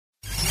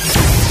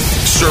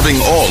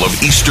serving all of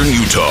eastern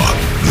Utah.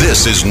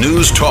 This is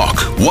News Talk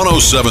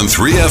 107.3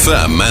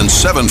 FM and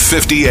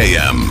 750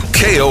 AM.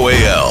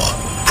 KOAL.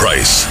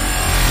 Price.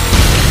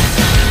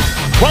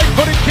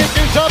 Right-footed kick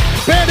is up,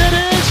 and it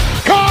is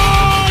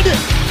caught!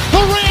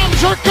 The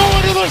Rams are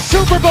going to the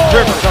Super Bowl!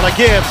 Rivers on a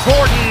give.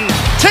 Gordon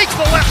takes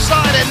the left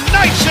side and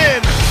knifes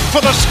in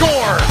for the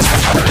score.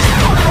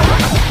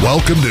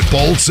 Welcome to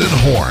Bolts and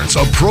Horns,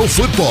 a pro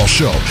football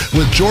show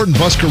with Jordan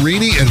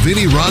Buscarini and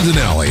Vinnie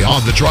Rondinelli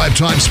on the Drive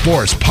Time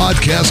Sports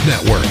Podcast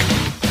Network.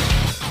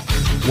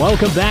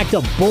 Welcome back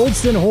to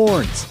Bolts and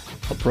Horns,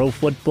 a pro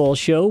football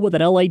show with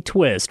an LA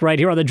twist, right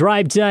here on the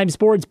Drive Time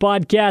Sports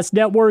Podcast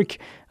Network.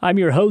 I'm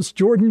your host,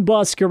 Jordan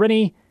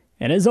Buscarini,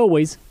 and as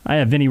always, I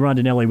have Vinnie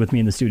Rondinelli with me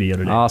in the studio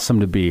today. Awesome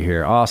to be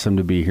here. Awesome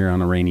to be here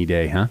on a rainy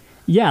day, huh?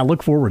 Yeah, I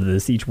look forward to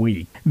this each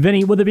week.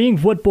 Vinny, with it being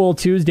Football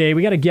Tuesday,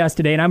 we got a guest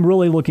today, and I'm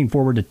really looking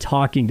forward to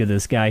talking to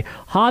this guy,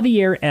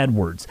 Javier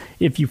Edwards.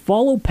 If you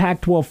follow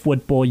Pac-12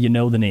 football, you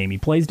know the name. He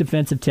plays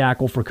defensive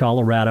tackle for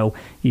Colorado.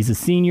 He's a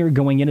senior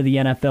going into the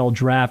NFL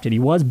draft, and he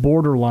was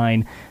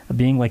borderline of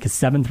being like a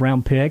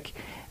 7th-round pick.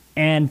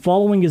 And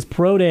following his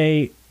pro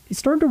day, he's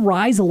starting to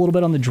rise a little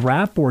bit on the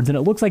draft boards, and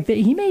it looks like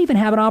he may even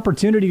have an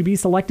opportunity to be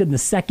selected in the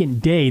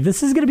second day.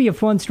 This is going to be a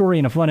fun story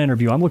and a fun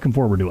interview. I'm looking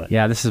forward to it.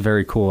 Yeah, this is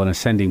very cool. An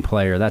ascending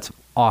player. That's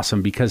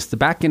awesome because the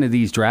back end of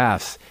these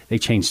drafts, they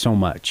change so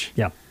much.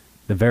 Yeah.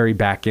 The very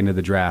back end of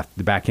the draft,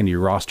 the back end of your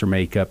roster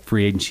makeup,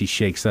 free agency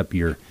shakes up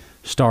your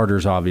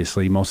starters,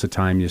 obviously. Most of the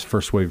time, this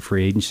first wave of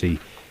free agency,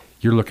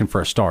 you're looking for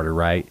a starter,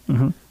 right?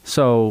 Mm-hmm.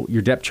 So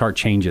your depth chart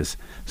changes.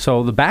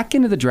 So the back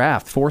end of the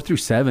draft, 4 through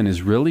 7,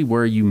 is really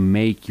where you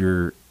make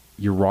your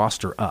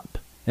roster up.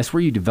 That's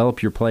where you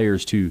develop your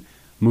players to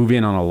move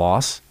in on a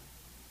loss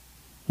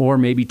or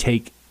maybe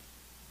take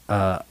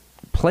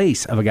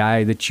place of a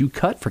guy that you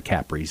cut for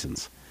cap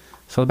reasons.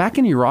 So the back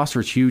end of your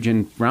roster is huge,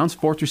 and rounds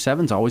 4 through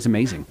 7 is always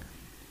amazing.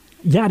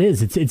 Yeah, it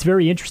is. It's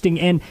very interesting.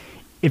 And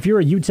if you're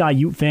a Utah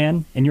Ute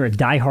fan and you're a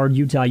diehard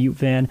Utah Ute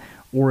fan,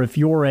 or if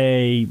you're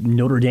a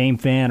Notre Dame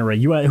fan or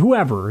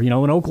whoever, an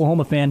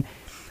Oklahoma fan,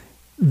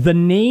 the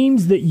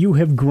names that you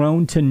have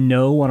grown to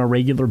know on a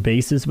regular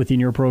basis within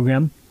your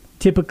program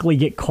typically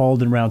get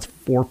called in rounds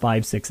 4,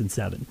 5, 6, and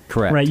 7.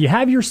 Correct. Right? You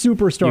have your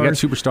superstars. You got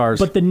superstars.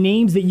 But the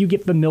names that you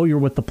get familiar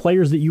with, the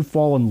players that you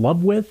fall in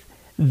love with,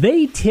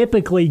 they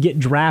typically get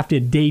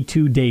drafted day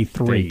 2, day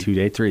 3. Day 2,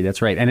 day 3.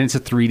 That's right. And it's a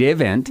 3-day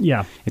event.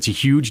 Yeah. It's a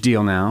huge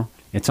deal now.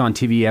 It's on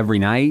TV every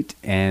night,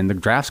 and the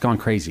draft's gone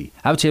crazy.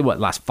 I would say,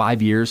 last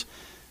 5 years,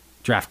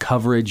 draft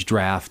coverage,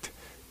 draft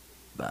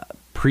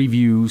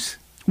previews,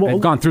 have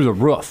gone through the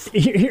roof.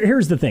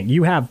 Here's the thing.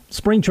 You have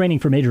spring training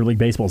for Major League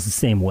Baseball is the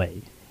same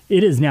way.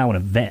 It is now an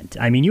event.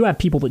 I mean, you have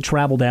people that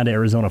travel down to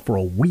Arizona for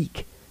a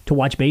week to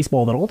watch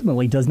baseball that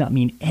ultimately does not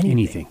mean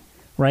anything.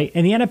 Right?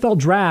 And the NFL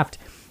draft,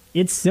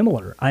 it's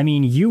similar. I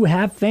mean, you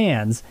have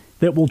fans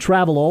that will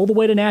travel all the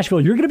way to Nashville.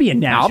 You're going to be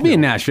in Nashville. I'll be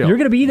in Nashville. You're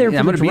going to be there for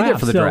the draft. I'm going to be there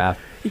for the draft.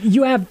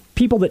 You have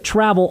people that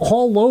travel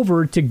all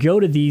over to go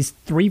to these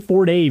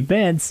 3-4 day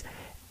events.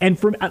 And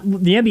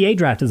the NBA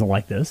draft isn't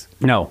like this.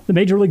 No. The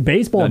Major League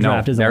Baseball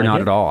draft isn't like it. They're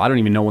not at all. I don't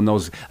even know when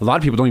those – a lot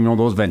of people don't even know what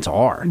those events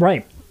are.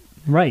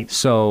 Right.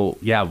 So,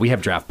 yeah, we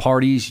have draft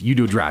parties. You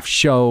do a draft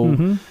show.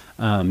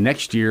 Mm-hmm.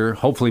 Next year,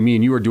 hopefully me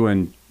and you are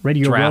doing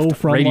Radio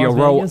draft Row Radio Las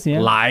Row Vegas, yeah.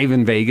 live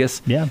in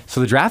Vegas. Yeah.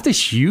 So the draft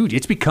is huge.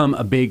 It's become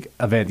a big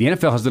event. The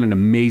NFL has done an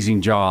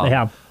amazing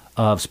job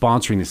of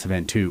sponsoring this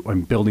event, too,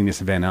 and building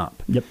this event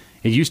up. Yep.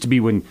 It used to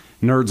be when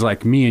nerds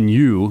like me and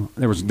you,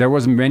 there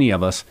wasn't many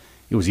of us.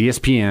 It was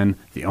ESPN,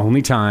 the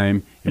only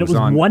time. It was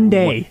on one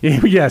day.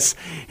 Yes,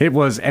 it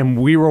was.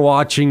 And we were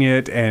watching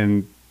it,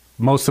 and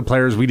most of the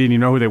players, we didn't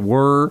even know who they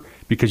were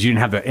because you didn't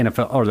have the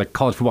NFL or the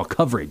college football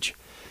coverage.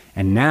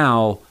 And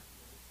now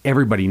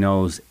everybody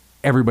knows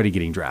everybody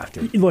getting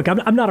drafted. Look,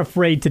 I'm not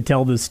afraid to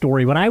tell this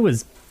story. When I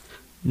was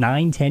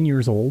 9, 10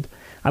 years old,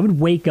 I would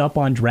wake up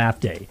on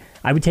draft day.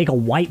 I would take a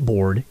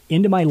whiteboard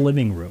into my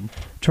living room,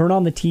 turn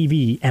on the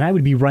TV, and I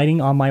would be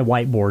writing on my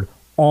whiteboard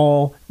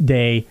all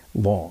day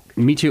long.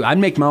 Me too. I'd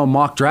make my own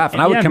mock draft,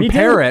 and I would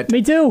compare it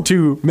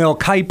to Mel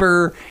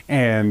Kiper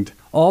and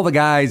all the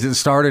guys that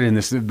started in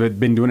this have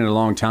been doing it a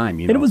long time.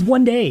 And it was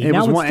one day.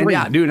 Now it's 3.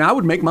 Yeah, dude, and I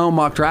would make my own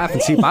mock draft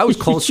and see if I was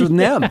closer than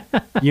them.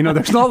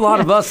 There's not a lot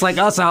of us like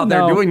us out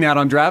there doing that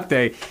on draft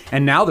day,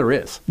 and now there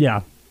is.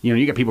 Yeah.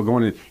 You got people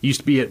going to,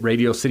 used to be at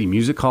Radio City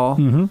Music Hall,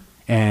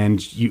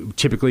 and you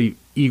typically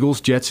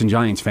Eagles, Jets, and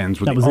Giants fans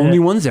were the only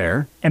ones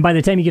there. And by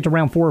the time you get to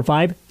round 4 or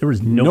 5, there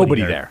was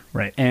nobody there.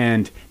 Right.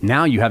 And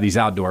now you have these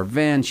outdoor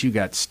events. You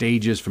got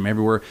stages from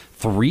everywhere.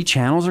 3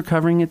 channels are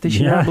covering it this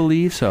year, I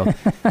believe. So,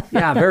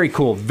 yeah, very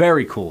cool.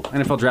 Very cool.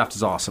 NFL Draft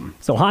is awesome.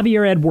 So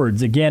Javier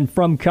Edwards, again,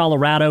 from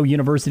Colorado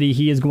University.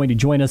 He is going to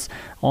join us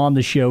on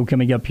the show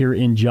coming up here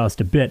in just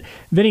a bit.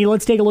 Vinny,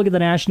 let's take a look at the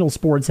national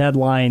sports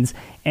headlines.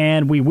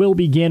 And we will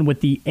begin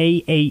with the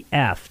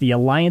AAF, the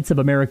Alliance of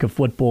America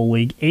Football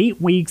League.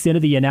 8 weeks into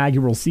the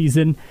inaugural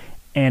season,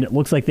 and it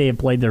looks like they have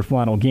played their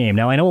final game.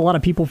 Now, I know a lot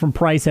of people from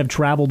Price have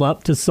traveled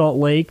up to Salt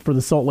Lake for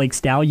the Salt Lake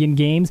Stallion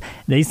games.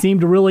 They seem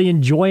to really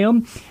enjoy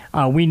them.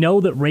 We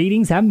know that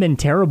ratings haven't been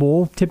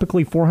terrible,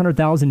 typically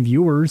 400,000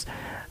 viewers,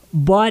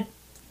 but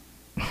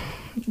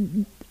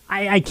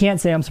I can't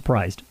say I'm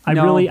surprised.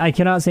 I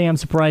cannot say I'm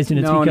surprised, and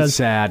it's because it's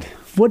sad.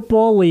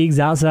 Football leagues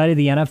outside of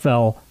the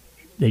NFL,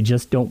 they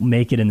just don't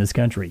make it in this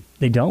country.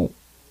 They don't.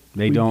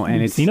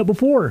 We've seen it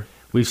before.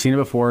 We've seen it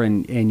before,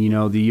 and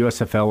the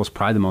USFL was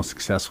probably the most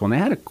successful, and they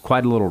had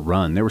quite a little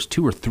run. There was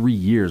 2 or 3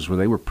 years where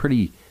they were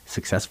pretty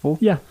successful.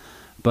 Yeah.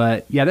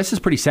 But, yeah, this is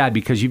pretty sad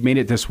because you've made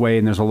it this way,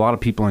 and there's a lot of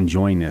people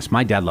enjoying this.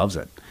 My dad loves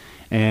it.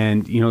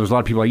 And, there's a lot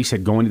of people, like you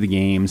said, going to the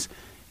games,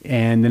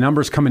 and the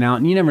numbers coming out,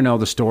 and you never know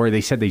the story.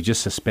 They said they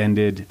just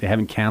suspended. They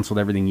haven't canceled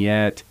everything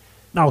yet.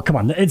 Oh, come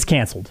on. It's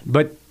canceled.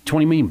 But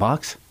 $20 million?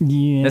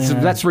 Yeah.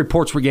 That's the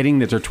reports we're getting,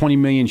 that they're $20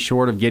 million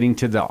short of getting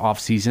to the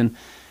offseason.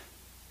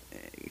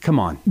 Come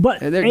on.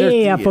 But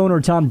AAF owner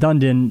Tom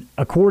Dundon,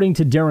 according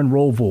to Darren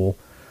Rovell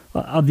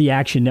of the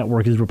Action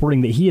Network, is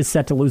reporting that he is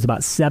set to lose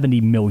about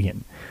 $70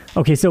 million.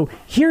 Okay, so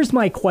here's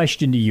my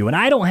question to you, and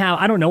I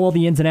don't know all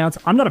the ins and outs.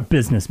 I'm not a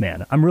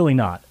businessman. I'm really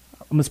not.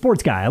 I'm a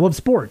sports guy. I love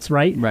sports,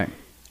 right? Right.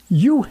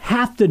 You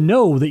have to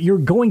know that you're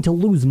going to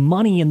lose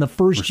money in the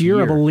first year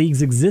of a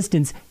league's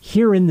existence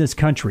here in this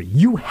country.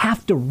 You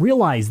have to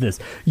realize this.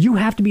 You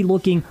have to be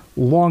looking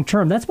long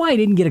term. That's why I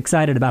didn't get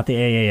excited about the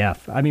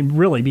AAF. I mean,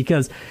 really,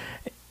 because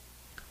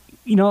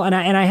and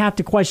I have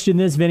to question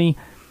this, Vinny.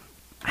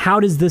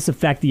 How does this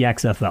affect the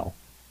XFL?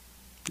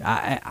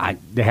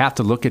 They have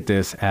to look at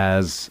this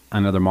as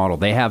another model.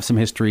 They have some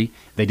history.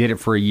 They did it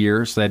for a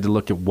year, so they had to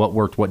look at what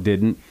worked, what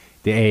didn't.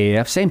 The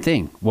AAF, same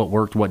thing. What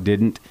worked, what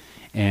didn't,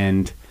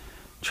 and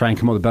try and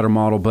come up with a better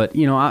model. But,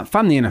 if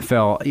I'm the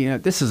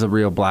NFL, this is a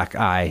real black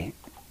eye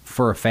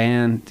for a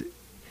fan.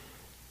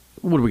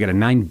 What do we got, a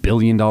 $9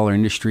 billion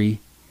industry?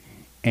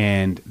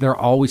 And they're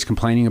always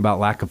complaining about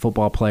lack of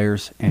football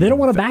players. And they don't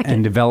want to back it.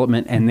 And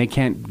development, and they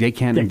can't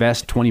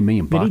invest $20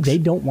 million. They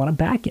don't want to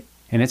back it.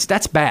 And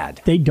that's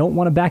bad. They don't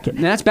want to back it.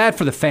 And that's bad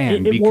for the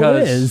fan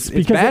because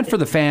for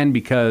the fan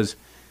because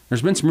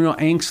there's been some real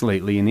angst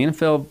lately, and the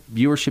NFL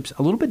viewership's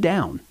a little bit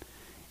down.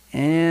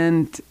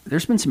 And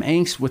there's been some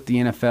angst with the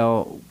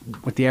NFL,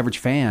 with the average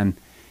fan,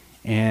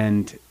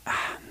 and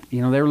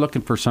they were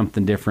looking for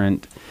something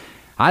different.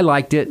 I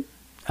liked it,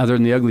 other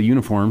than the ugly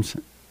uniforms.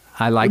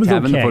 I liked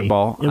having the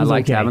football. I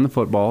liked having the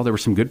football. There were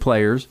some good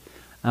players.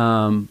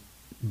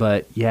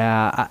 But,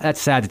 yeah,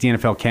 that's sad that the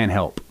NFL can't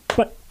help.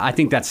 But I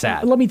think that's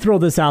sad. Let me throw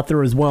this out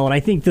there as well, and I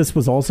think this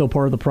was also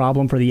part of the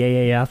problem for the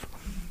AAF.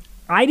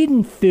 I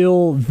didn't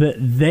feel that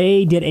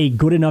they did a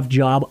good enough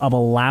job of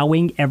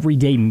allowing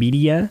everyday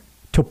media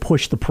to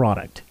push the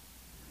product.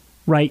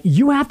 Right?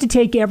 You have to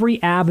take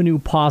every avenue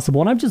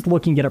possible, and I'm just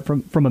looking at it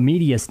from a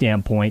media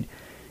standpoint.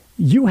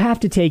 You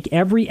have to take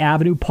every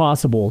avenue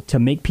possible to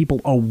make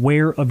people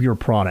aware of your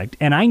product.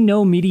 And I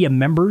know media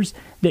members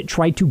that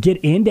tried to get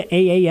into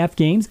AAF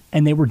games,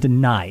 and they were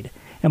denied.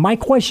 And my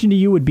question to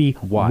you would be,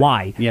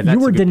 why? Yeah, that's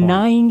you were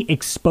denying point.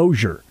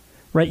 Exposure.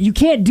 Right? You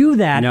can't do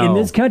that in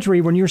this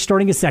country when you're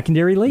starting a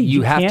secondary league.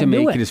 You have to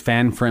make it as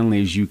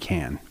fan-friendly as you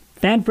can.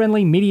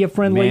 Fan-friendly,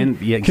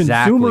 media-friendly,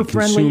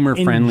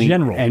 consumer-friendly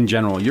in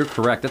general. You're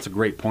correct. That's a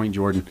great point,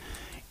 Jordan.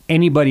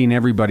 Anybody and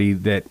everybody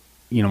that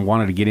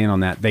wanted to get in on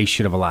that, they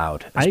should have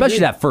allowed, especially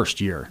that first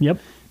year. Yep.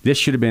 This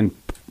should have been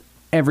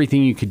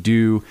everything you could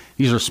do.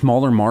 These are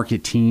smaller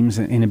market teams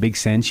in a big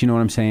sense, you know what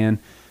I'm saying?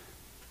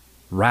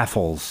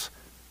 Raffles,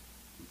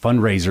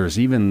 fundraisers,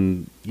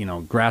 even,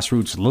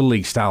 grassroots Little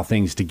League style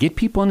things to get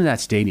people into that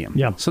stadium.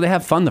 Yeah. So they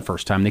have fun the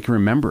first time. They can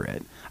remember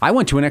it. I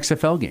went to an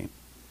XFL game.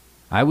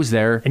 I was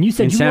there and you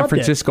said in you San loved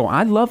Francisco. It.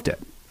 I loved it.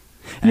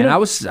 And I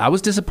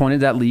was disappointed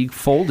that league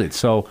folded.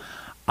 So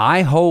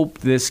I hope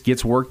this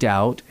gets worked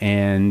out,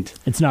 and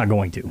it's not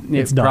going to.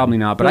 It's probably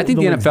not. But I think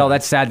the NFL,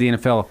 that's sad. The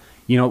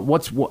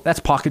NFL, that's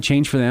pocket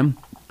change for them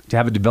to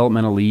have a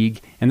developmental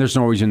league, and there's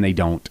no reason they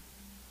don't.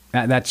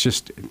 That's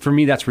just, for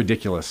me, that's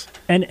ridiculous.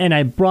 And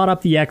I brought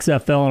up the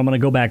XFL, and I'm going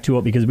to go back to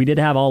it because we did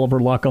have Oliver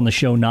Luck on the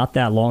show not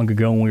that long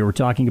ago when we were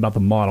talking about the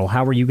model.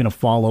 How are you going to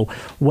follow?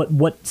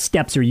 What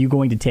steps are you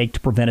going to take to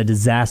prevent a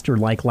disaster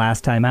like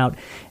last time out?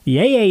 The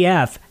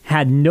AAF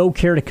had no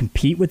care to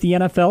compete with the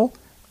NFL.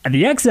 And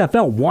the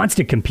XFL wants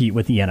to compete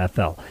with the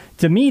NFL.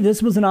 To me,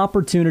 this was an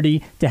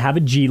opportunity to have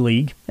a G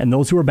League, and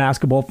those who are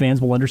basketball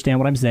fans will understand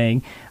what I'm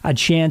saying, a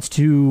chance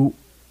to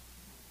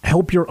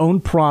help your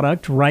own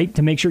product, right,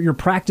 to make sure your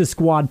practice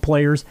squad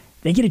players,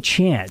 they get a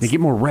chance. They get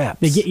more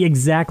reps.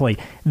 Exactly.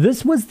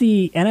 This was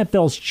the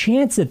NFL's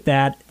chance at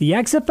that. The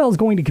XFL is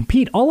going to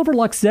compete. Oliver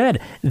Luck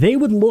said they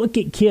would look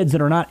at kids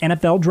that are not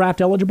NFL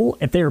draft eligible.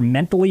 If they are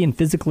mentally and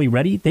physically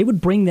ready, they would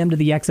bring them to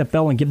the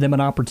XFL and give them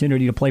an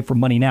opportunity to play for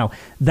money now.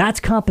 That's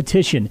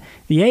competition.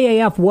 The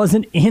AAF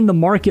wasn't in the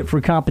market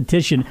for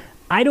competition.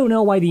 I don't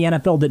know why the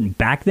NFL didn't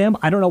back them.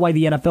 I don't know why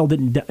the NFL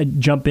didn't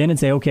jump in and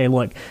say, okay,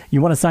 look, you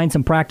want to sign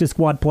some practice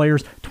squad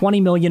players,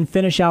 $20 million,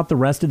 finish out the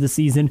rest of the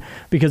season,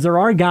 because there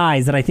are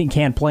guys that I think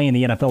can play in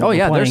the NFL. Oh,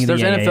 yeah, there's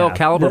NFL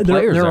caliber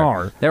players. There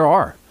are. There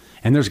are.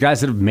 And there's guys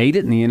that have made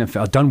it in the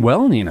NFL, done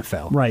well in the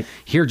NFL. Right.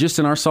 Here, just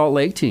in our Salt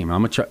Lake team,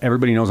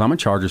 everybody knows I'm a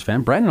Chargers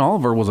fan. Brandon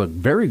Oliver was a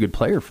very good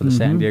player for the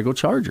San Diego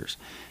Chargers,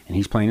 and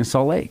he's playing in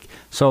Salt Lake.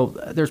 So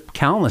there's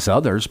countless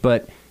others,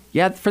 but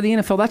yeah, for the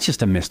NFL, that's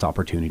just a missed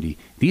opportunity.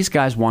 These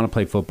guys want to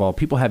play football.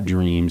 People have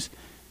dreams.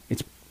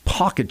 It's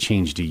pocket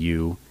change to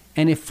you.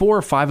 And if 4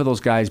 or 5 of those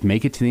guys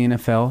make it to the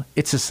NFL,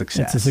 it's a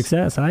success. It's a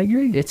success. I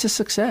agree. It's a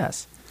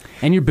success.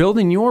 And you're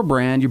building your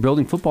brand. You're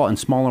building football in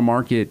smaller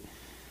market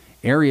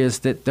areas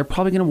that they're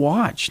probably going to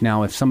watch.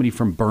 Now, if somebody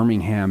from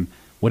Birmingham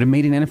would have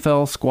made an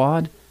NFL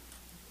squad,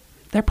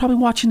 they're probably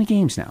watching the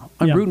games now.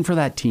 I'm rooting for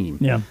that team.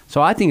 Yeah.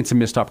 So I think it's a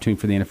missed opportunity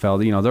for the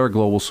NFL. You know, they're a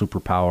global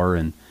superpower,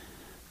 and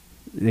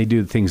they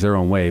do things their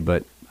own way.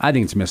 But I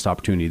think it's a missed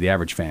opportunity, the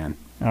average fan.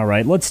 All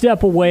right, let's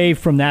step away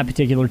from that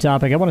particular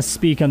topic. I want to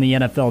speak on the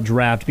NFL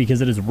draft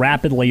because it is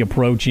rapidly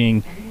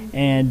approaching,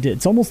 and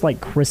it's almost like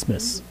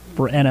Christmas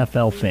for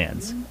NFL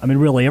fans. I mean,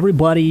 really,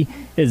 everybody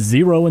is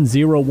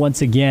 0-0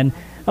 once again.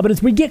 But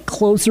as we get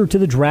closer to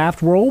the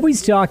draft, we're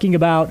always talking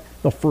about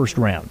the first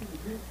round.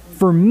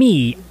 For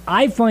me,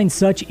 I find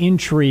such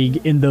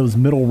intrigue in those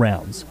middle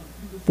rounds.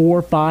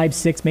 4, 5,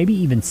 6, maybe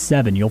even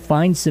 7. You'll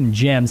find some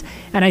gems.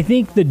 And I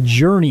think the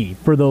journey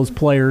for those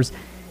players,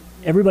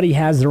 everybody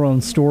has their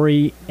own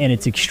story, and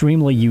it's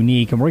extremely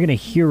unique. And we're going to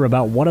hear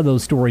about one of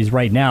those stories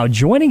right now.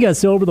 Joining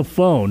us over the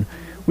phone,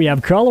 we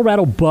have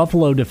Colorado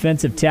Buffalo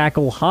defensive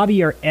tackle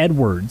Javier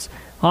Edwards.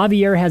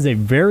 Javier has a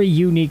very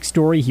unique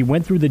story. He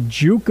went through the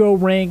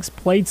JUCO ranks,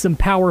 played some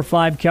Power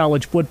 5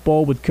 college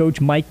football with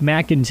Coach Mike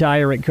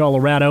McIntyre at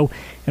Colorado,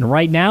 and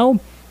right now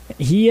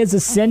he is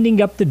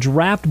ascending up the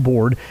draft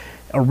board.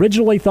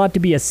 Originally thought to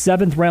be a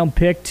 7th-round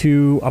pick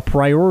to a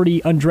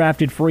priority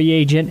undrafted free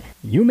agent.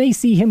 You may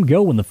see him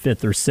go in the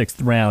 5th or 6th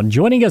round.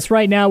 Joining us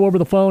right now over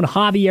the phone,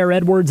 Javier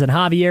Edwards. And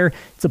Javier,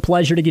 it's a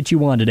pleasure to get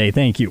you on today.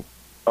 Thank you.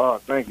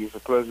 Thank you. It's a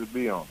pleasure to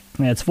be on.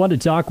 It's fun to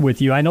talk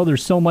with you. I know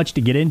there's so much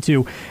to get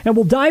into, and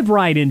we'll dive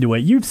right into it.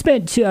 You've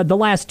spent the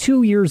last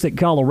 2 years at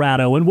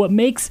Colorado, and what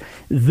makes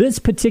this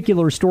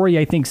particular story,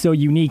 I think, so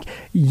unique,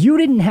 you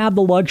didn't have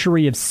the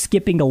luxury of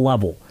skipping a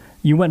level.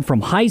 You went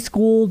from high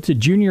school to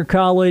junior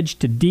college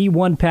to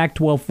D1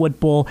 Pac-12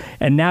 football,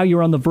 and now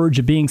you're on the verge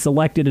of being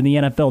selected in the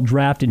NFL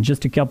draft in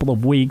just a couple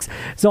of weeks.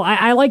 So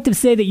I like to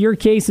say that your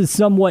case is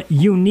somewhat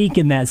unique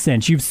in that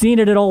sense. You've seen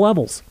it at all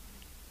levels.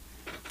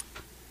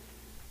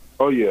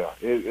 Oh yeah,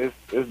 it's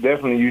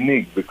definitely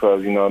unique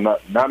because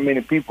not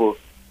many people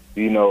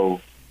do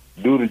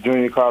the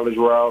junior college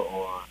route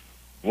or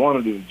want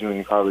to do the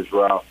junior college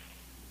route,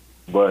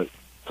 but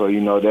so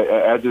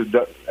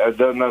that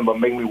does nothing but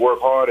make me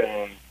work harder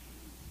and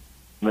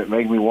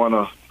make me want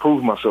to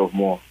prove myself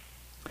more.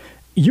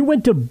 You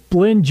went to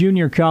Blinn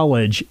Junior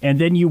College, and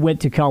then you went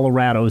to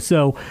Colorado.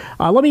 So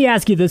let me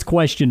ask you this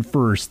question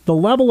first. The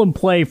level and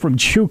play from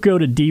JUCO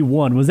to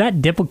D1, was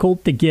that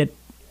difficult to get,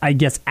 I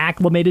guess,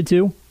 acclimated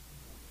to?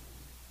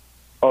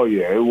 Oh,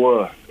 yeah, it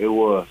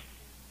was.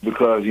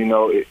 Because,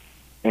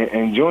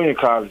 in junior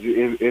college,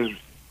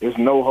 it's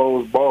no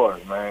holds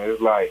barred, man. It's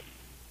like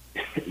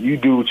you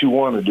do what you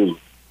want to do.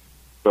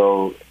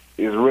 So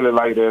it's really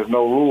like there's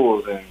no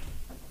rules.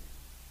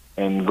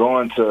 And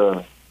going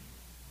to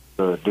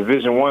the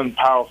Division I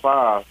Power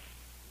 5,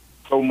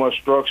 so much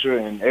structure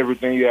and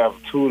everything. You have a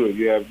tutor,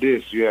 you have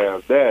this, you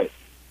have that.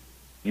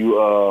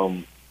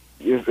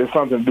 It's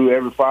something to do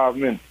every 5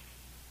 minutes.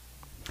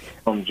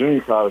 From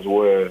junior college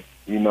where,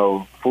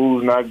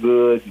 food's not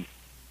good,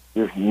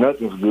 just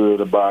nothing's good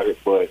about it,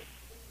 but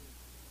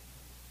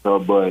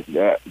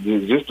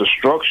just the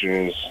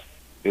structure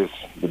is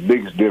the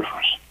biggest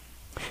difference.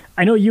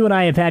 I know you and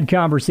I have had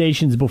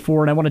conversations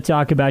before, and I want to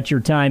talk about your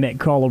time at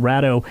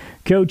Colorado.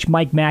 Coach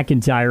Mike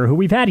McIntyre, who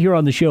we've had here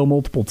on the show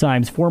multiple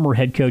times, former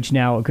head coach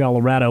now at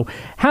Colorado.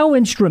 How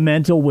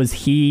instrumental was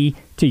he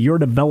to your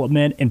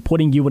development and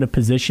putting you in a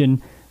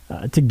position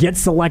to get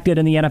selected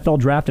in the NFL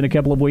draft in a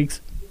couple of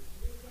weeks?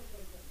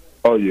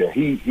 Oh, yeah.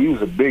 He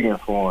was a big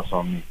influence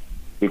on me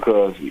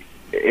because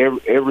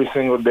every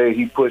single day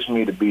he pushed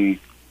me to be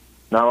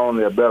not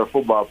only a better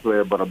football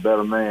player but a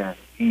better man.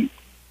 He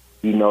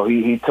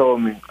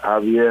told me,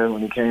 Javier,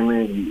 when he came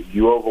in,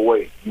 you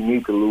overweight. You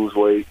need to lose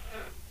weight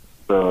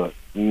to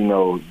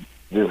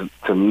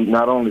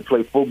not only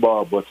play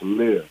football but to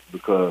live.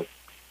 Because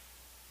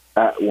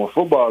when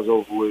football is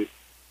over with,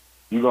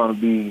 you're going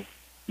to be,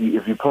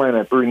 if you're playing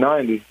at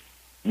 390,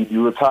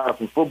 you retire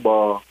from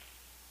football,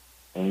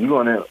 and you're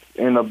going to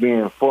end up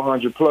being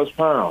 400-plus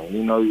pounds.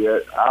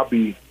 I'll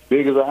be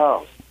big as a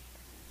house.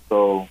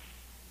 So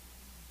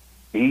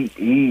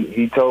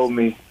he told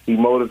me, he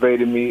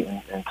motivated me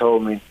and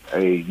told me,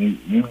 hey,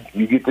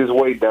 you get this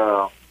weight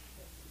down,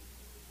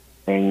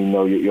 and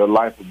your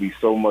life will be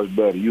so much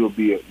better. You'll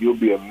be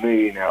a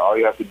millionaire. All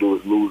you have to do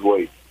is lose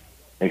weight.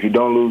 And if you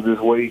don't lose this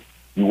weight,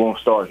 you won't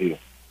start here.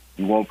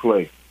 You won't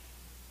play.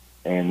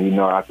 And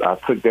I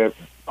took that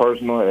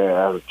personal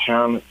as a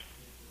challenge.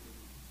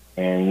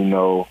 And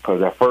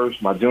because at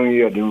first my junior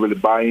year I didn't really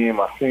buy in.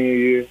 My senior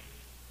year,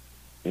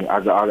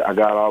 I got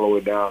all the way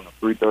down to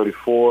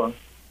 334.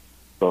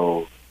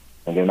 So,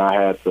 and then I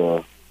had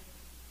to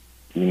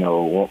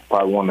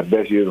probably one of the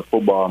best years of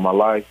football in my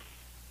life.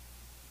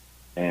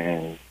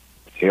 And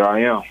here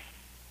I am,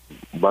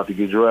 about to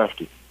get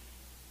drafted.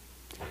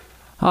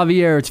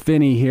 Javier, it's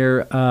Vinny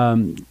here.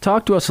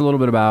 Talk to us a little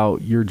bit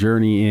about your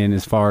journey in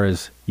as far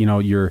as,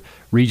 your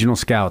regional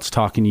scouts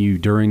talking to you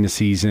during the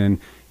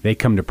season. They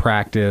come to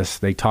practice.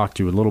 They talk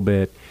to you a little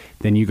bit.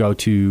 Then you go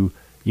to,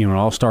 an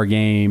all-star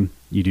game.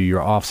 You do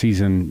your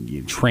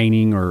off-season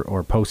training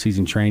or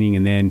post-season training,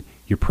 and then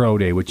your pro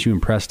day, which you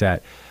impressed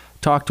at.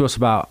 Talk to us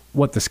about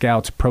what the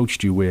scouts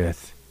approached you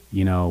with,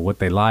 what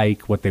they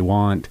like, what they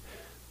want,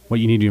 what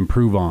you need to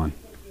improve on.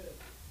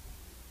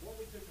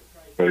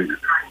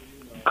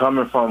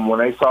 Coming from when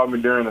they saw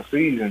me during the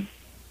season,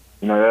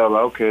 they were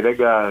like, okay, that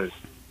guy's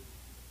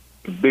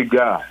a big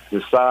guy,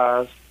 his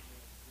size,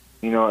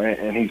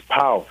 and he's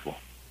powerful.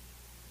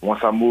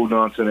 Once I moved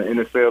on to the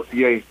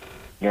NFLPA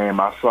game,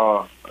 I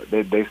saw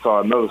they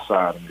saw another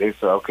side of him. They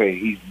said, okay,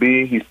 he's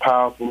big, he's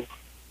powerful,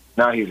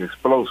 now he's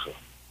explosive.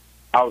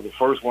 I was the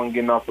first one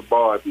getting off the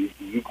ball. You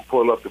can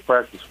pull up the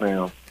practice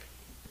film.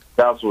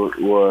 Scouts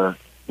were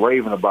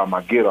raving about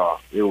my get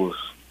off. It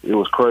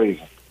was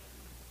crazy.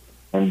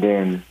 And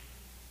then,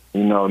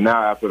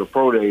 now after the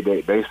pro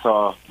day, they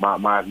saw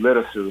my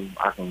athleticism.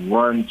 I can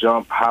run,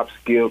 jump, hop,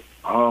 skip,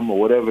 hum, or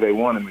whatever they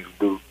wanted me to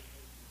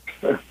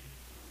do.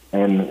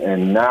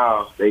 and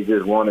now they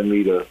just wanted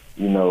me to,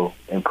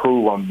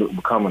 improve on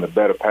becoming a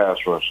better pass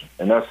rusher.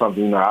 And that's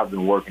something, I've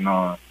been working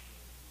on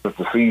since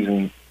the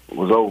season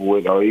was over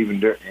with, or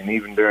even during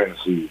the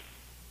season.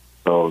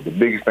 So the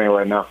biggest thing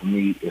right now for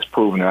me is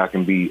proving that I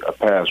can be a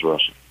pass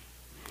rusher.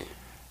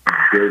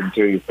 Good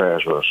interior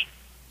pass rusher.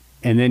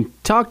 And then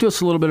talk to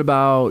us a little bit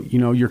about,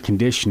 your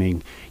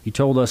conditioning. You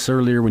told us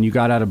earlier when you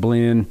got out of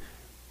Blinn,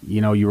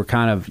 you were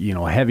kind of,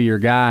 a heavier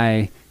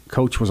guy.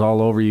 Coach was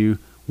all over you.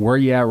 Where are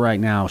you at right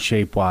now,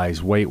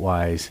 shape-wise,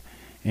 weight-wise,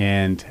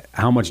 and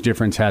how much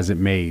difference has it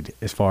made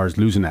as far as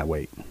losing that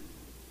weight?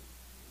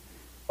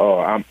 Oh,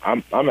 I'm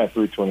at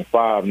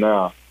 325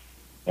 now,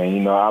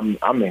 and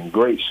I'm in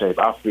great shape.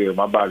 I feel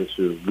my body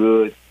feels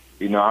good.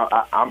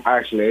 I'm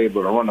actually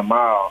able to run a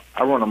mile.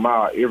 I run a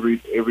mile every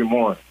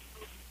morning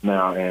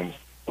now, and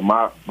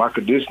my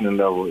conditioning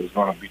level is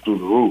going to be through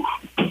the roof.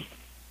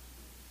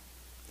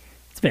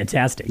 It's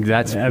fantastic.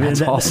 That's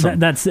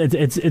awesome.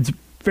 It's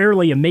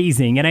fairly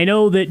amazing. And I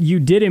know that you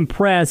did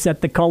impress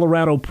at the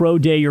Colorado Pro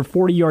Day. Your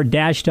 40-yard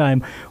dash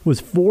time was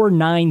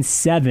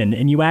 4.97,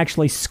 and you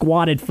actually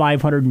squatted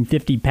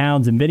 550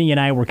 pounds. And Vinny and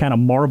I were kind of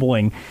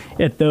marveling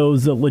at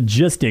those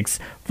logistics.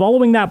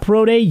 Following that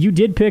Pro Day, you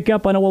did pick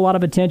up, I know, a lot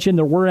of attention.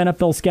 There were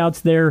NFL scouts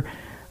there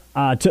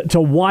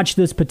to watch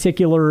this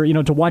particular,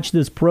 to watch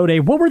this Pro Day.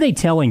 What were they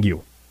telling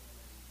you?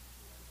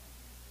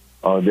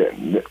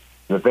 The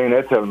thing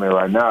they're telling me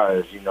right now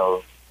is,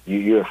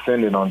 you're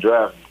ascending on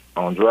draft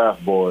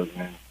boards,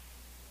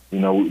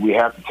 and we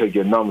have to take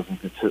your numbers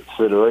into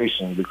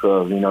consideration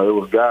because it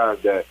was guys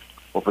that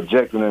were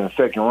projected in the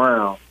second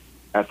round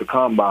at the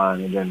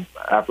combine, and then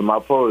after my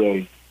pro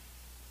day,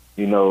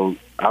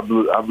 I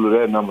blew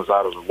their numbers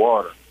out of the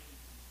water,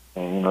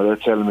 and they're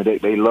telling me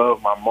they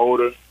love my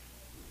motor,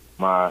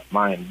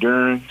 my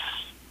endurance,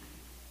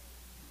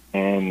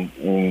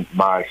 and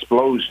my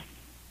explosion,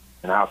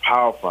 and how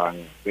powerful I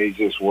am. They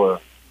were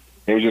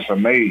just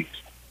amazed.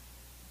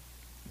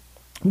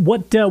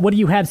 What do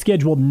you have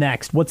scheduled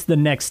next? What's the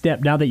next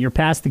step now that you're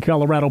past the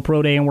Colorado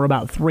Pro Day and we're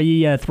about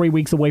three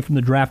weeks away from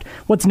the draft?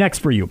 What's next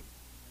for you?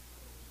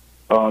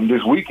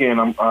 This weekend,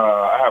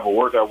 I have a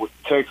workout with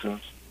the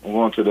Texans. I'm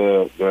going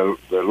to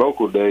their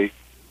local day.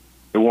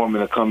 They want me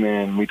to come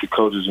in, meet the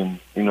coaches, and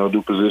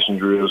do position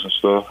drills and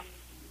stuff.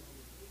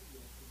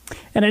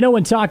 And I know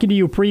when talking to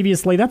you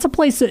previously, that's a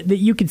place that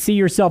you could see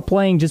yourself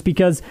playing just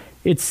because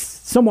it's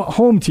somewhat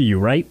home to you,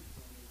 right?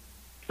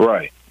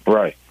 Right.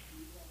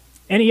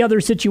 Any other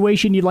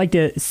situation you'd like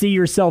to see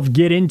yourself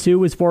get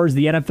into as far as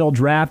the NFL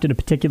draft in a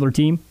particular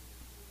team?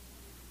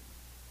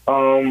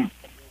 I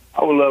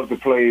would love to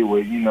play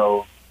with,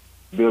 Bill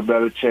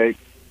Belichick.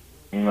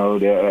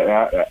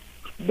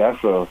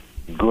 That's a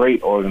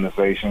great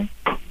organization.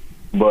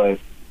 But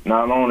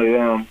not only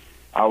them,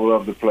 I would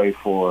love to play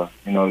for,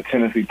 the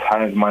Tennessee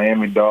Titans,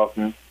 Miami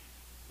Dolphins.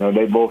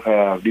 They both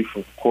have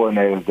defensive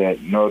coordinators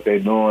that know what they're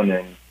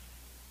doing,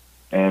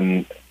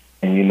 and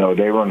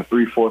they run a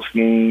 3-4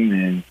 scheme,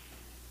 and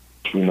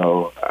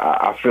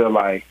I feel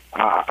like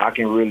I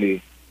can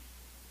really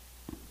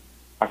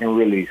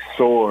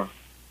soar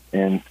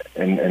in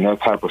that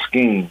type of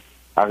scheme.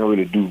 I can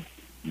really do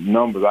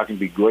numbers. I can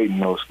be great in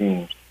those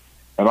schemes.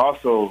 And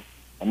also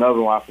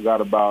another one I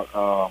forgot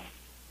about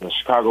the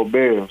Chicago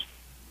Bears,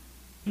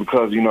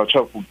 because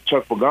Chuck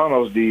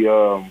Pagano's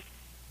the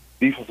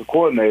defensive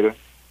coordinator,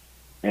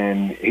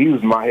 and he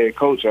was my head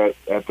coach at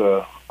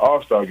the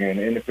All-Star game,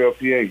 the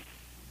NFLPA.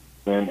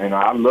 And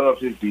I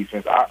loved his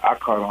defense. I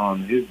caught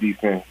on his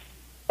defense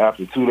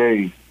after 2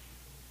 days.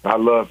 I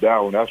loved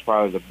that one. That's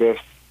probably the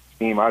best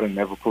team I didn't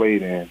ever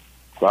played in.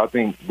 So I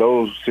think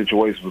those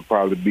situations would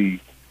probably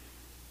be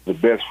the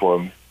best for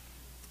me.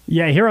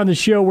 Yeah, here on the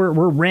show, we're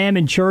Ram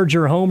and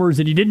Charger homers,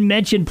 and you didn't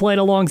mention playing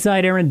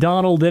alongside Aaron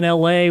Donald in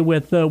L.A.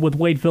 with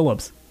Wade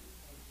Phillips.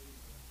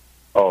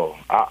 Oh,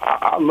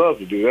 I love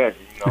to do that.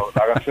 You know,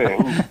 like I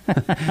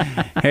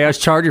said. Hey, us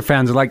Charger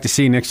fans would like to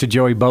see next to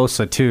Joey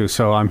Bosa, too.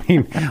 So, I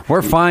mean,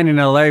 we're fine in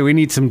L.A. We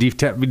need some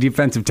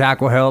defensive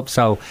tackle help.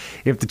 So,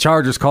 if the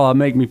Chargers call, it'll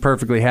make me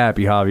perfectly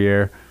happy,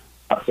 Javier.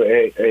 I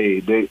say, hey,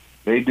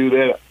 they do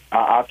that.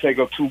 I take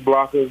up 2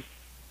 blockers.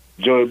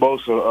 Joey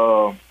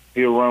Bosa,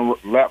 he'll run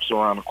laps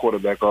around the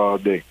quarterback all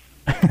day.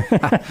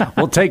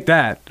 We'll take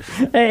that.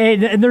 Hey,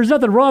 and there's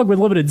nothing wrong with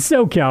living in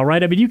SoCal,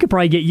 right? I mean, you could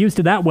probably get used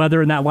to that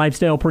weather and that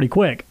lifestyle pretty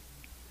quick.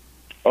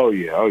 Oh,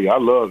 yeah. I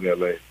love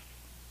L.A.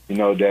 You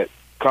know, that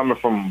coming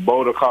from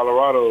Boulder,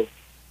 Colorado,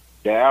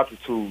 the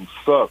altitude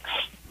sucks.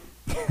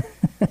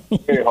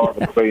 Very hard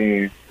to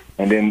play in.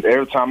 And then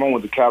every time I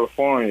went to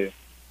California,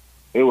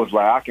 it was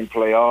like I can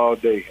play all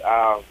day.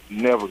 I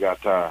never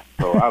got tired.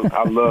 So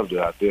I loved it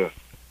out there.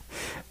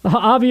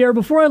 Javier,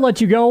 before I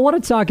let you go, I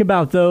want to talk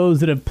about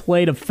those that have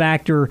played a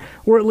factor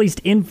or at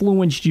least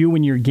influenced you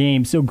in your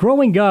game. So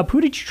growing up,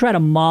 who did you try to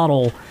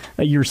model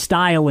your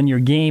style and your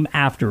game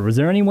after? Was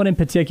there anyone in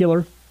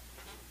particular?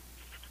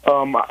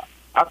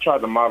 I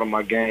tried to model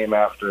my game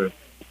after,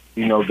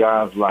 you know,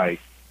 guys like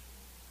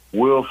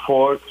Will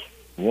Forks,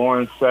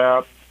 Warren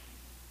Sapp.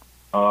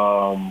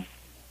 Guy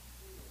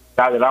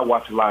that I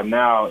watch a lot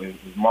now is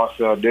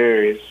Marcel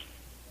Darius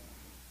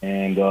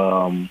and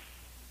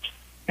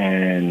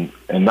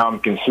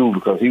Ndamukong Suh,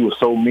 because he was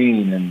so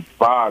mean and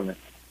violent,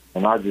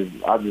 and I feel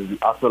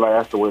like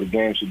that's the way the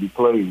game should be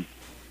played,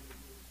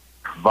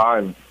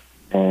 violent.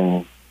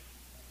 And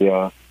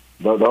yeah,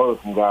 those are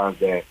some guys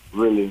that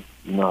really,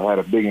 you know, had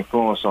a big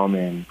influence on me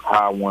and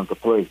how I wanted to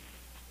play.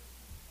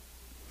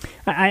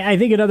 I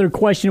think another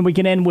question we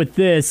can end with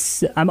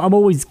this. I'm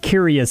always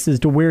curious as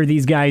to where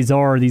these guys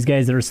are, these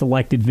guys that are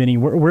selected, Vinny.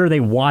 Where are they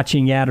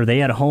watching at? Are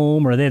they at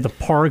home? Are they at the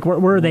park?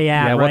 Where are they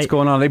at? Yeah, right? What's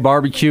going on? Are they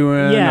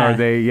barbecuing? Yeah. Are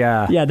they,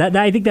 yeah. Yeah,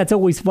 I think that's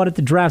always fun at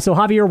the draft. So,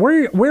 Javier,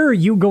 where are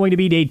you going to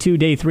be day 2,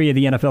 day 3 of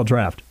the NFL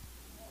draft?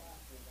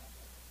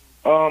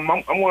 I'm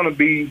going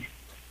to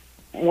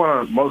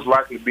most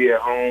likely be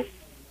at home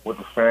with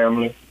the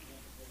family.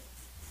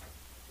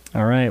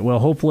 All right. Well,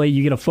 hopefully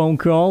you get a phone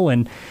call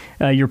and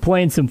you're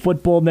playing some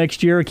football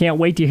next year. Can't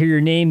wait to hear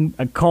your name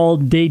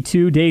called day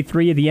 2, day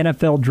 3 of the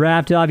NFL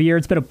draft, Javier.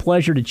 It's been a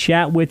pleasure to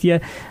chat with you.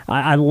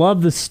 I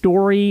love the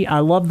story. I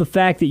love the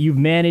fact that you've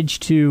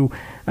managed to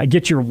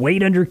get your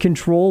weight under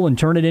control and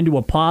turn it into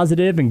a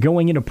positive, and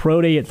going into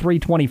pro day at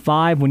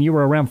 325 when you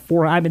were around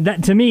 4. I mean,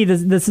 to me,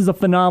 this is a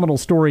phenomenal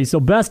story. So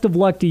best of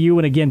luck to you.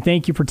 And again,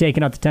 thank you for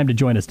taking out the time to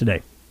join us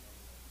today.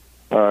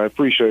 I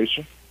appreciate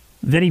you.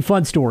 Vinny,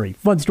 fun story.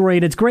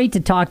 And it's great to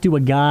talk to a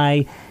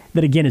guy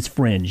that, again, is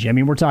fringe. I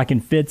mean, we're talking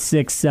 5th,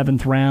 6th,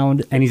 7th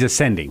round. And he's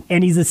ascending.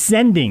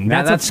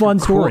 That's a fun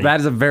story. Cool.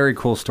 That is a very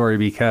cool story,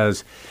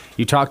 because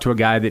you talk to a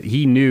guy that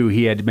he knew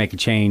he had to make a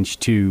change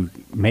to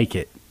make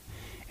it.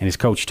 And his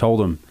coach told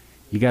him,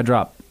 you got to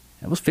drop,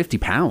 it was 50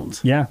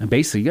 pounds. Yeah. And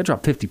basically, you got to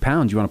drop 50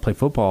 pounds. You want to play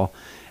football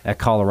at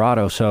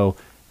Colorado. So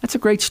that's a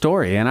great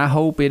story. And I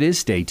hope it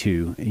is day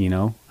 2, you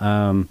know.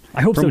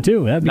 I hope so,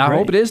 too. That'd be great. I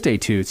hope it is day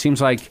 2. It seems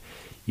like,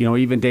 you know,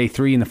 even day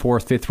 3 in the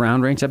 4th, 5th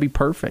round range, that'd be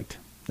perfect.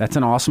 That's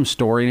an awesome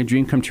story and a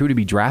dream come true to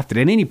be drafted.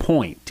 At any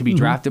point, to be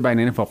drafted by an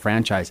NFL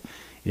franchise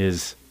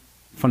is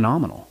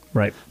phenomenal.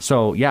 Right.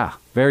 So, yeah,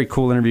 very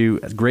cool interview,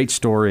 great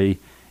story,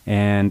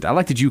 and I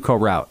like the JUCO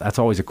route. That's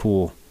always a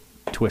cool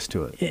twist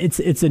to it.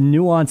 It's a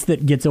nuance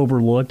that gets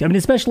overlooked. I mean,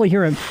 especially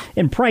here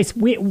in Price,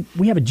 we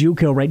have a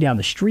JUCO right down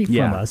the street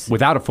from us.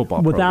 Without a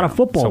football program.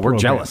 So we're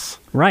jealous.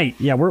 Right.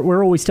 Yeah,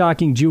 we're always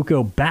talking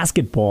JUCO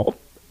basketball.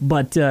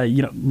 But,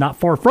 you know, not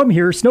far from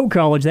here, Snow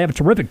College, they have a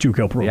terrific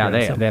JUCO program.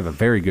 Yeah, they have a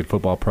very good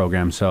football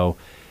program. So,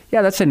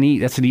 yeah, that's a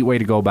neat way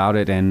to go about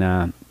it,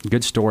 and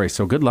good story.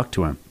 So good luck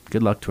to him.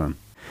 Good luck to him.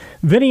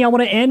 Vinny, I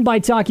want to end by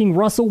talking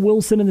Russell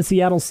Wilson and the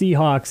Seattle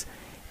Seahawks.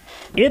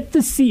 If the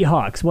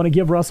Seahawks want to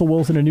give Russell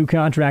Wilson a new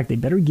contract, they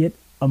better get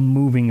a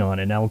moving on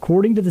it. Now,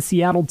 according to the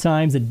Seattle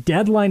Times, a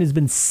deadline has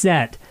been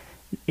set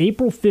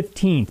April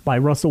 15th by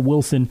Russell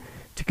Wilson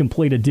to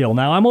complete a deal.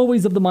 Now, I'm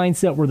always of the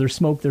mindset where there's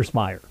smoke, there's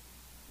fire.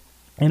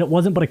 And it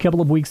wasn't but a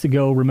couple of weeks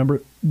ago,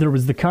 remember, there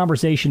was the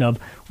conversation of,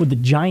 would the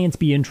Giants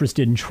be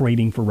interested in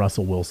trading for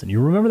Russell Wilson?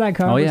 You remember that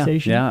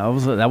conversation? Oh,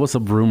 yeah. That was a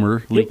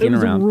rumor leaking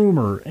around. It was a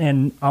rumor,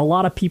 and a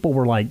lot of people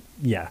were like,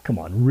 yeah, come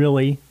on,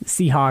 really?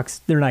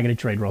 Seahawks, they're not going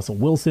to trade Russell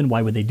Wilson.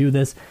 Why would they do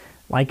this?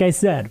 Like I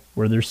said,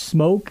 where there's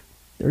smoke,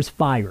 there's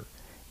fire.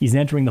 He's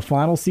entering the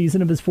final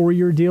season of his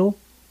 4-year deal.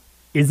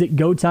 Is it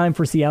go time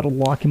for Seattle to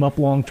lock him up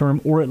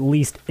long-term, or at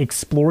least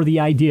explore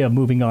the idea of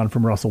moving on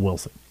from Russell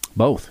Wilson?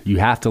 Both. You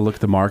have to look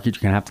at the market.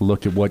 You're going to have to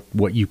look at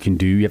what you can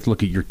do. You have to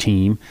look at your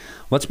team.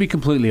 Let's be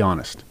completely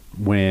honest.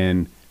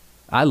 When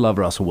I love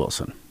Russell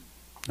Wilson.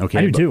 Okay,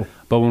 I do too.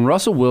 But when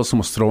Russell Wilson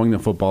was throwing the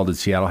football, did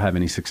Seattle have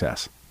any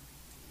success?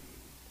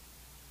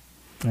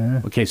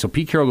 Okay, so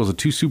Pete Carroll goes to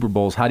 2 Super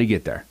Bowls. How did he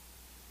get there?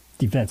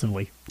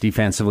 Defensively,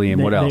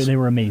 and what else? They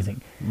were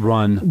amazing.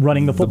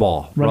 Running the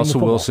ball.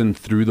 Russell Wilson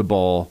threw the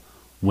ball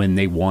when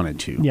they wanted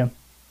to. Yeah.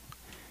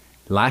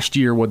 Last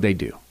year, what'd they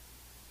do?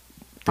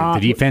 The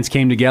defense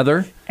came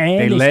together. And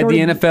they led the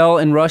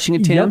NFL in rushing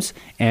attempts.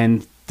 Yep.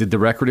 And did the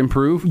record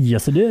improve?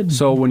 Yes, it did.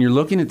 So when you're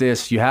looking at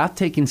this, you have to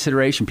take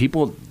consideration.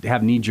 People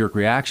have knee-jerk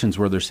reactions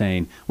where they're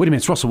saying, wait a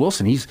minute, it's Russell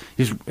Wilson.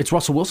 It's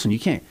Russell Wilson. You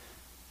can't.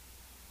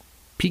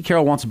 Pete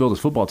Carroll wants to build his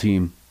football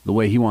team the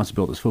way he wants to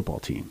build his football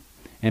team.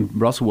 And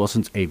Russell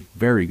Wilson's a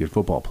very good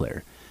football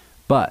player.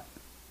 But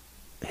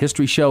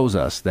history shows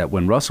us that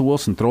when Russell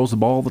Wilson throws the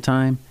ball all the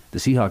time, the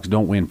Seahawks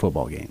don't win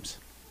football games.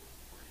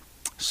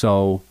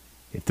 So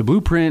if the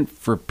blueprint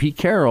for Pete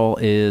Carroll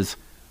is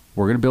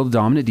we're going to build a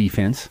dominant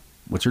defense,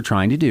 which they're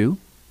trying to do,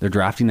 they're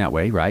drafting that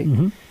way, right?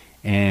 Mm-hmm.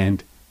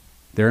 And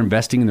they're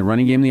investing in the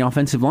running game and the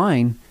offensive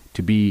line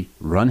to be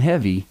run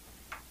heavy.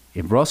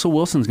 If Russell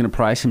Wilson's going to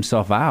price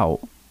himself out,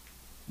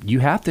 you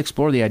have to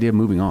explore the idea of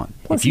moving on.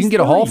 Plus, if you can get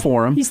a haul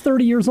for him. He's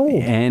 30 years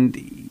old. And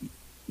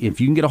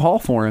if you can get a haul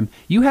for him,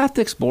 you have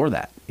to explore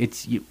that.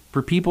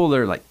 For people,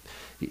 they're like,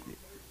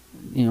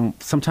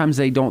 sometimes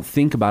they don't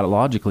think about it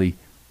logically.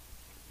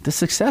 The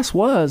success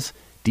was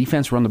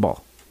defense run the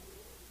ball.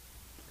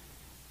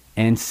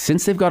 And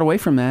since they've got away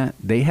from that,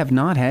 they have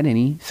not had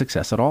any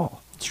success at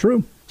all. It's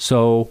true.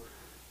 So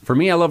for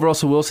me, I love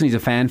Russell Wilson. He's a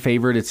fan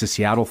favorite. It's a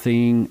Seattle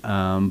thing.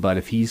 But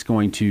if he's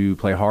going to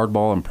play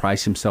hardball and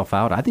price himself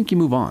out, I think you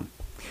move on.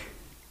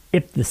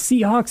 If the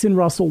Seahawks and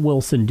Russell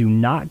Wilson do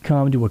not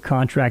come to a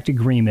contract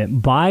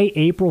agreement by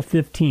April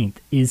 15th,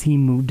 is he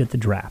moved at the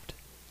draft?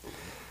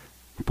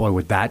 Boy,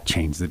 would that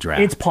change the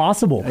draft. It's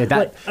possible.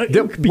 What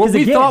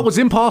we thought was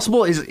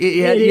impossible it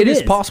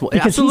is possible.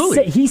 Because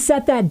absolutely. He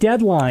set that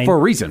deadline for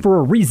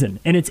a reason.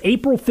 And it's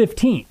April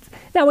 15th.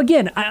 Now,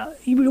 again,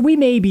 we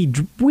may be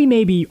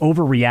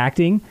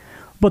overreacting,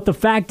 but the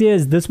fact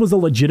is this was a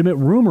legitimate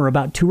rumor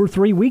about 2 or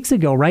 3 weeks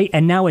ago, right?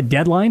 And now a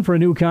deadline for a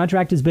new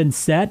contract has been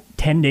set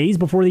 10 days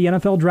before the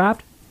NFL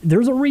draft.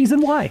 There's a reason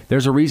why.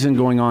 There's a reason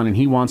going on, and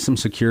he wants some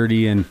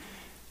security. And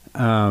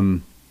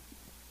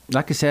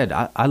like I said,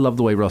 I love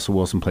the way Russell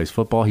Wilson plays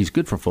football. He's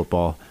good for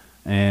football,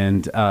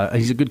 and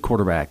he's a good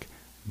quarterback.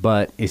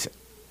 But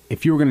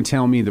if you were going to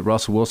tell me that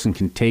Russell Wilson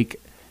can take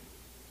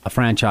a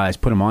franchise,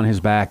 put him on his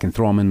back, and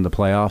throw him into the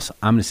playoffs,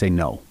 I'm going to say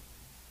no.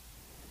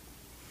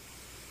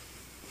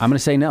 I'm going to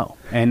say no.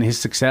 And his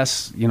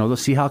success, the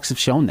Seahawks have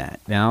shown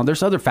that. Now,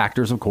 there's other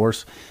factors, of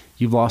course.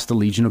 You've lost the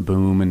Legion of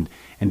Boom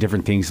and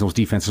different things. Those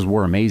defenses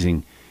were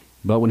amazing.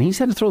 But when he's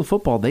had to throw the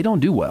football, they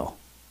don't do well.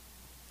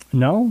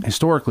 No.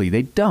 Historically,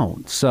 they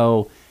don't.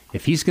 So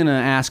if he's going to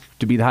ask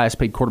to be the highest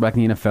paid quarterback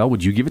in the NFL,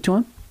 would you give it to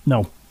him?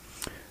 No.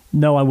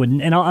 No, I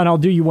wouldn't. And I'll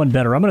do you one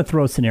better. I'm going to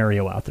throw a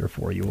scenario out there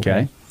for you.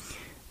 Okay?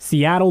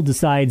 Seattle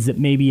decides that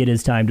maybe it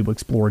is time to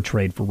explore a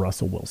trade for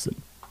Russell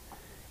Wilson.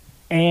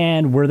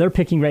 And where they're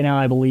picking right now,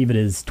 I believe it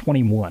is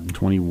 21.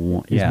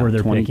 21, is where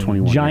they're picking.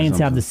 21 Giants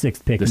have the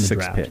 6th pick in the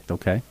draft. The 6th pick,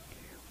 okay.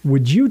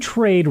 Would you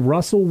trade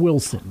Russell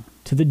Wilson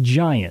to the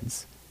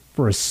Giants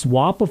for a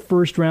swap of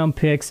first-round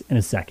picks and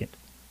a second?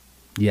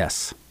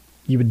 Yes.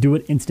 You would do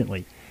it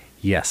instantly?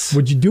 Yes.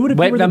 Would you do it if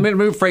Wait, let me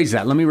rephrase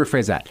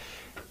that.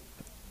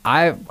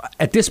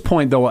 At this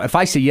point, though, if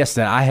I say yes to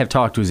that, I have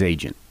talked to his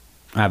agent.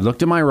 I've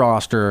looked at my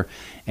roster,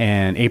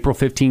 and April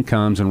 15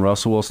 comes, and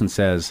Russell Wilson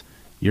says,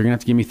 you're going to have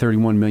to give me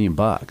 $31 million.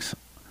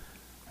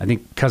 I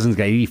think Cousins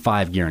got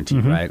 85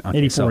 guaranteed, right? Okay,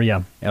 84,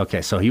 yeah.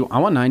 Okay, so I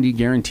want 90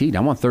 guaranteed.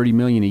 I want $30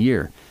 million a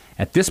year.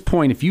 At this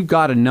point, if you've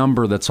got a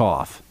number that's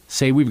off,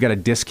 say we've got a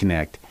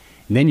disconnect,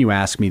 and then you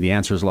ask me, the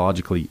answer is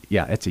logically,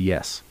 yeah, it's a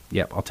yes.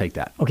 Yep, I'll take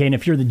that. Okay, and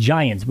if you're the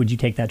Giants, would you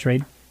take that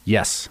trade?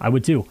 Yes. I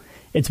would too.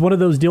 It's one of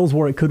those deals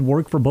where it could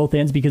work for both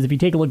ends because if you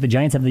take a look, the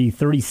Giants have the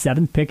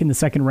 37th pick in the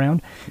second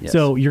round. Yes.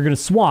 So you're going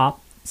to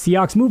swap.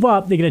 Seahawks move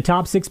up. They get a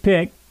top 6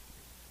 pick,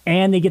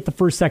 and they get the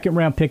first, second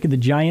round pick of the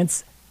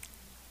Giants.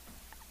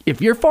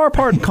 If you're far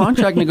apart in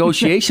contract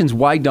negotiations,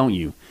 why don't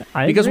you?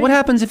 Because what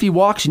happens if he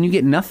walks and you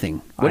get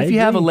nothing? What if you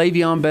have a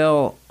Le'Veon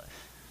Bell,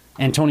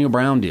 Antonio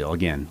Brown deal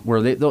again,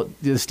 where the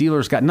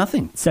Steelers got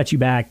nothing? Set you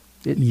back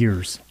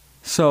years.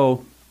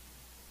 So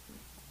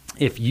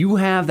if you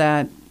have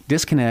that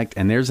disconnect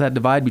and there's that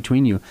divide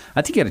between you,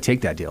 I think you got to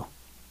take that deal.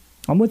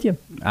 I'm with you.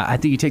 I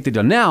think you take the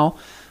deal. Now,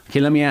 okay,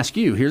 let me ask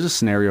you. Here's a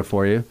scenario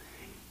for you.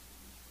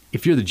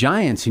 If you're the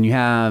Giants and you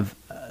have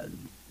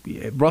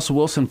Russell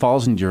Wilson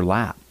falls into your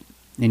lap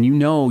and you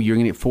know you're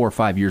going to get 4 or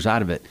 5 years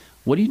out of it,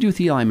 what do you do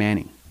with Eli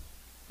Manning?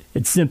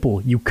 It's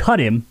simple. You cut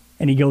him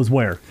and he goes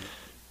where?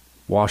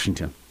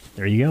 Washington.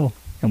 There you go.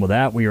 And with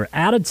that, we are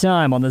out of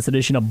time on this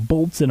edition of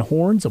Bolts and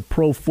Horns, a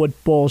pro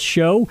football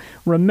show.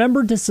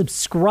 Remember to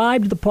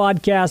subscribe to the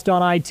podcast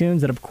on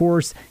iTunes. And, of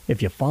course,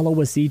 if you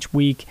follow us each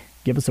week,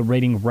 give us a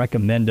rating,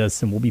 recommend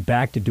us, and we'll be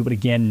back to do it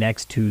again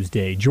next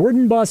Tuesday.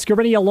 Jordan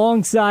Buscarini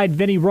alongside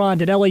Vinnie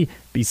Rondinelli.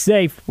 Be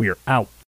safe. We are out.